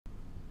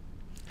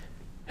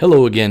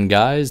Hello again,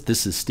 guys.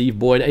 This is Steve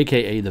Boyd,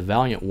 aka The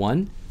Valiant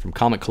One from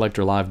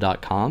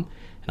ComicCollectorLive.com,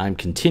 and I'm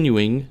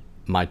continuing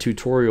my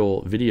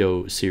tutorial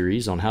video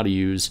series on how to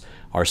use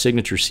our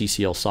signature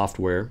CCL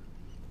software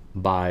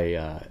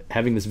by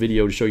having this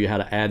video to show you how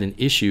to add an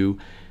issue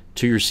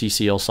to your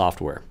CCL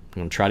software.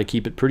 I'm going to try to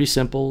keep it pretty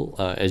simple.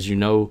 As you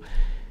know,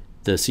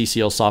 the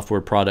CCL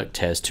software product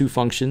has two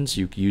functions.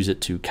 You can use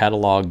it to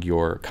catalog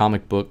your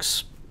comic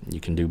books. You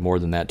can do more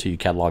than that too. You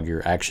catalog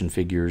your action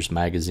figures,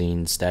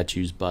 magazines,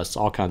 statues, busts,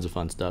 all kinds of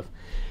fun stuff.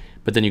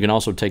 But then you can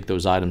also take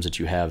those items that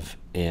you have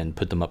and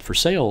put them up for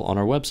sale on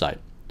our website.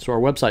 So our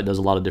website does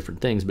a lot of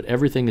different things, but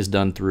everything is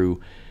done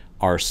through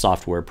our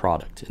software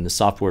product. And the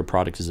software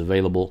product is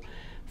available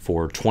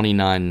for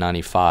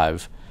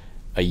 $29.95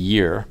 a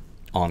year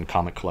on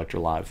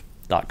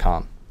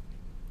ComicCollectorLive.com.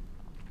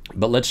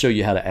 But let's show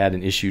you how to add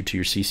an issue to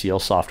your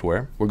CCL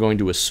software. We're going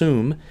to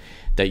assume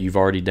that you've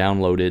already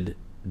downloaded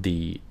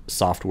the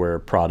software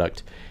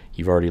product,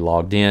 you've already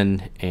logged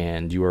in,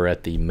 and you are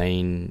at the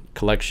main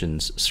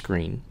collections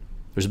screen.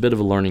 There's a bit of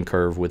a learning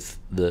curve with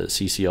the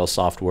CCL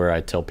software. I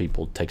tell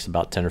people it takes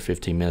about 10 or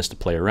 15 minutes to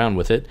play around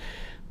with it,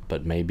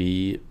 but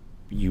maybe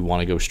you want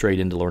to go straight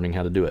into learning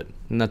how to do it,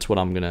 and that's what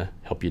I'm going to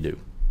help you do.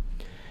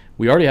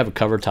 We already have a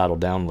cover title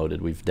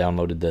downloaded. We've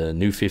downloaded the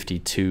New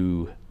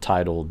 52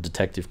 title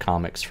Detective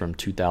Comics from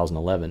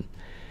 2011,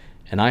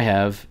 and I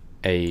have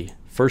a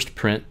first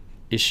print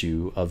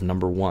issue of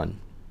 #1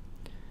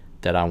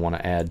 that I want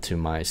to add to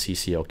my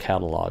CCL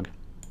catalog.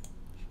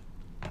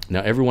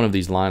 Now, every one of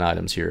these line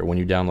items here, when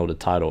you download a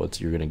title,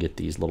 you're going to get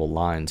these little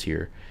lines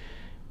here.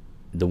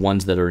 The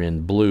ones that are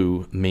in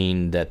blue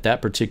mean that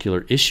that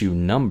particular issue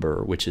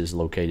number, which is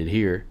located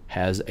here,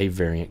 has a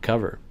variant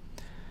cover.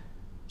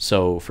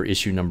 So for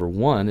issue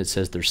 #1, it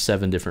says there's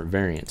 7 different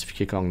variants. If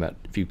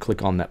you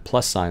click on that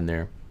plus sign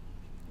there,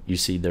 you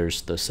see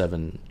there's the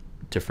 7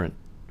 different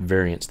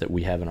variants that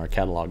we have in our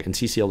catalog. And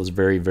CCL is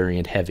very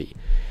variant heavy.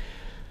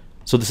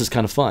 So this is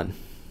kind of fun.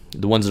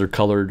 The ones that are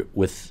colored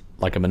with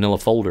like a manila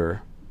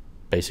folder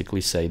basically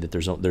say that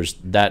there's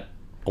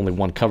only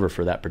one cover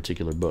for that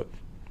particular book.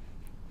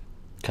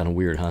 Kind of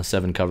weird, huh?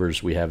 7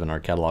 covers we have in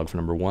our catalog for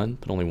 #1,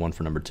 but only 1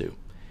 for #2.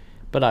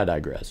 But I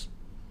digress.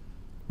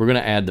 We're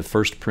going to add the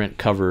first print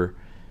cover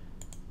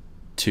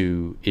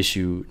to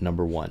issue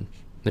 #1.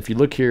 If you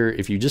look here,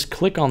 if you just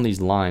click on these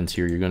lines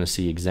here, you're going to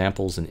see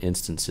examples and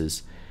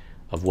instances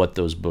of what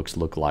those books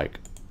look like.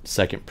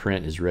 Second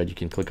print is red. You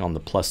can click on the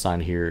plus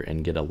sign here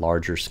and get a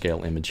larger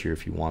scale image here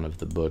if you want of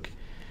the book.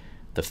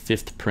 The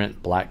 5th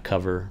print black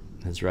cover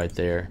is right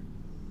there.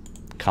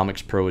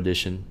 Comics Pro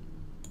Edition.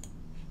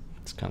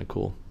 It's kind of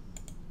cool.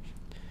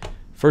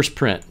 First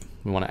print,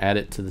 we want to add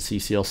it to the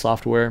CCL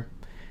software.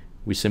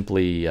 We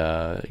simply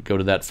go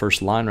to that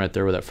first line right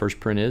there where that first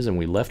print is, and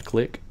we left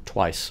click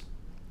twice.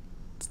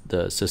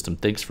 The system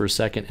thinks for a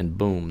second, and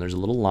boom, there's a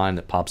little line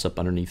that pops up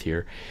underneath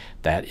here.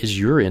 That is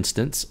your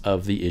instance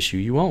of the issue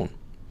you own.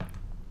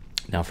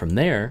 Now from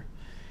there,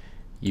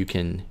 you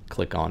can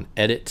click on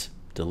edit,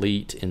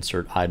 delete,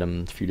 insert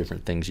item, a few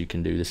different things you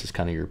can do. This is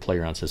kind of your play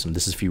around system.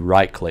 This is if you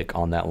right click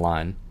on that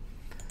line.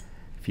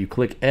 If you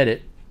click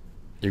edit,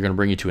 you're going to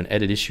bring you to an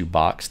edit issue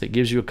box that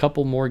gives you a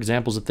couple more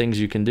examples of things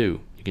you can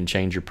do. You can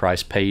change your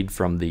price paid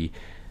from the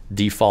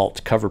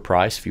default cover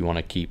price if you want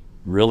to keep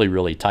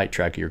really tight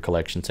track of your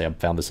collection. Say I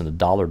found this in a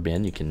dollar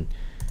bin, you can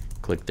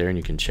click there and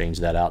you can change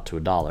that out to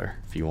 $1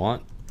 if you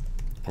want,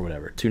 or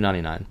whatever,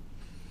 $2.99.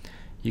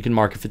 You can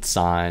mark if it's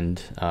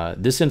signed.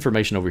 This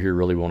information over here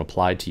really won't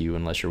apply to you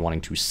unless you're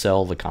wanting to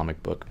sell the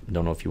comic book.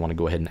 Don't know if you want to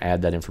go ahead and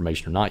add that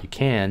information or not. You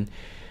can,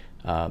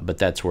 but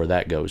that's where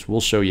that goes.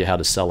 We'll show you how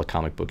to sell a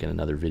comic book in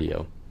another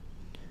video.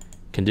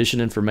 Condition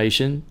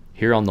information,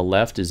 here on the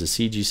left is a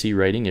CGC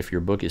rating if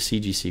your book is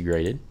CGC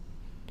graded.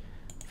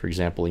 For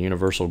example, a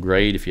universal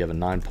grade, if you have a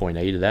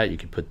 9.8 of that, you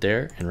can put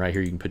there, and right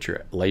here you can put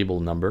your label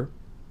number.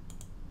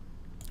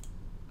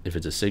 If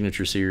it's a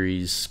signature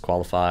series,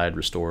 qualified,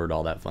 restored,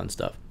 all that fun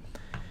stuff.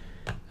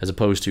 As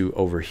opposed to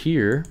over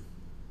here,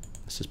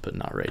 let's just put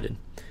not rated.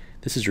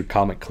 This is your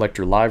Comic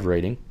Collector Live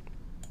rating.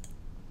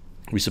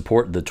 We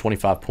support the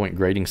 25-point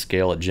grading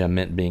scale at Gem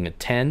Mint being a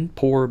 10,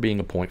 poor being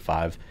a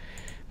 0.5,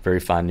 very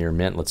fine near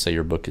mint. Let's say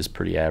your book is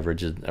pretty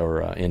average,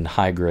 or in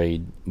high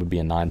grade would be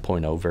a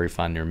 9.0, very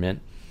fine near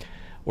mint.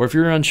 Or if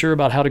you're unsure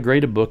about how to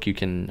grade a book, you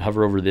can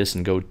hover over this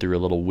and go through a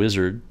little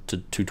wizard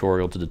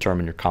tutorial to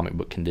determine your comic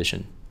book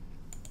condition.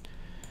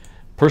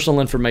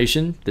 Personal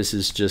information, this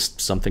is just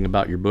something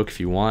about your book if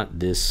you want.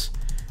 This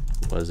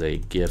was a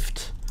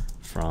gift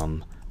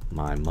from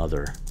my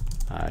mother.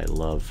 I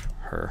love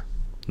her.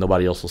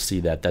 Nobody else will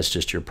see that. That's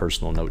just your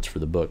personal notes for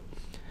the book.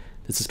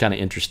 This is kind of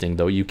interesting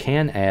though. You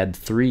can add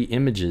 3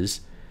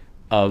 images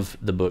of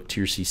the book to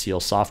your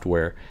CCL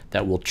software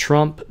that will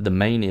trump the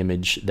main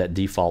image that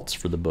defaults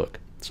for the book.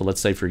 So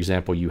let's say, for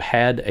example, you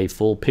had a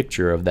full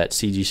picture of that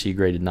CGC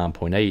graded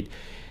 9.8.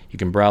 You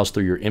can browse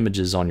through your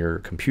images on your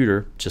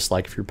computer, just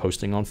like if you're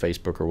posting on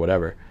Facebook or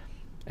whatever,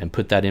 and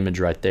put that image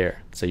right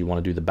there. Say you want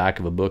to do the back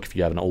of a book. If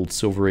you have an old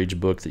Silver Age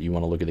book that you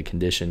want to look at the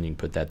condition, you can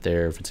put that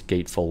there. If it's a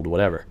gatefold,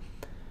 whatever.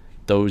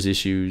 those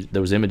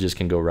images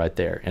can go right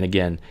there. And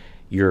again,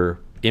 your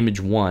image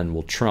 1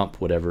 will trump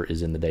whatever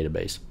is in the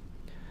database.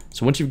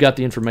 So once you've got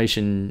the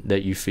information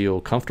that you feel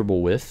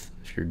comfortable with,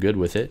 if you're good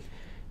with it,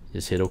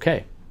 just hit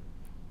OK.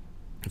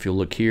 If you'll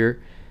look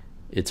here,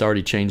 it's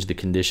already changed the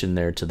condition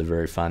there to the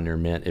very fine near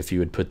mint. If you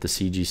had put the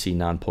CGC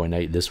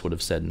 9.8, this would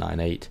have said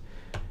 9.8,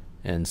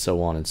 and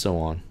so on and so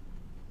on.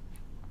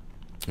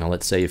 Now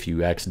let's say if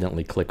you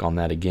accidentally click on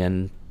that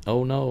again,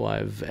 oh no,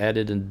 I've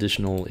added an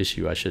additional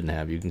issue I shouldn't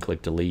have. You can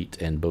click delete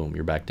and boom,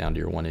 you're back down to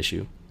your 1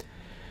 issue.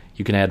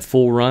 You can add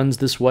full runs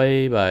this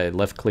way by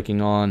left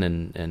clicking on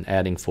and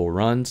adding full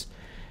runs.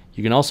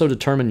 You can also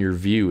determine your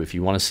view if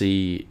you want to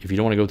see, if you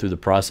don't want to go through the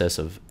process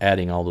of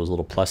adding all those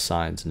little plus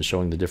signs and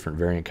showing the different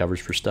variant covers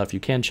for stuff. You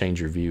can change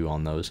your view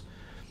on those.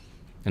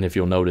 And if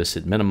you'll notice,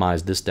 it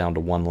minimized this down to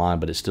 1 line,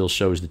 but it still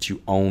shows that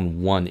you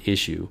own 1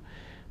 issue.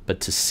 But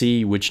to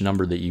see which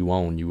number that you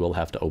own, you will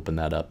have to open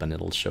that up and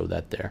it'll show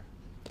that there.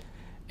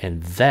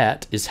 And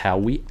that is how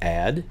we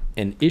add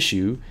an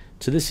issue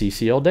to the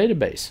CCL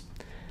database.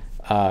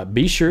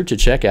 Be sure to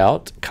check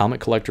out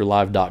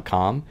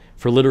comiccollectorlive.com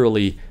for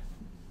literally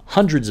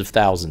hundreds of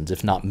thousands,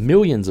 if not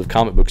millions, of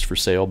comic books for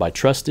sale by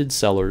trusted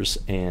sellers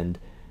and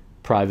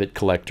private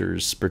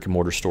collectors, brick and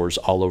mortar stores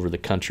all over the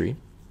country.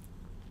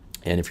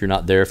 And if you're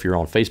not there, if you're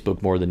on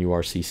Facebook more than you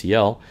are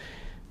CCL,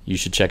 you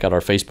should check out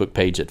our Facebook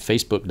page at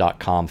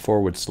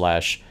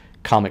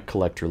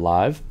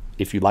facebook.com/comiccollectorlive.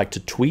 If you'd like to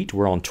tweet,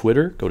 we're on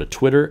Twitter. Go to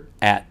Twitter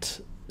at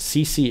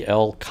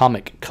CCL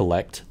Comic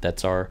Collect.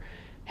 That's our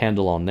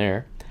handle on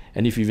there.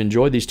 And if you've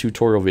enjoyed these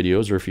tutorial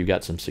videos, or if you've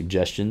got some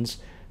suggestions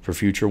for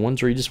future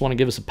ones, or you just want to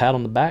give us a pat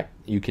on the back,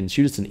 you can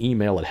shoot us an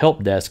email at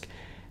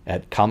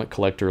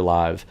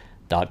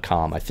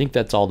helpdesk@comiccollectorlive.com. I think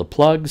that's all the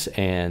plugs,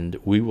 and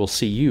we will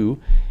see you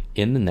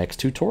in the next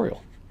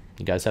tutorial.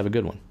 You guys have a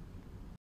good one.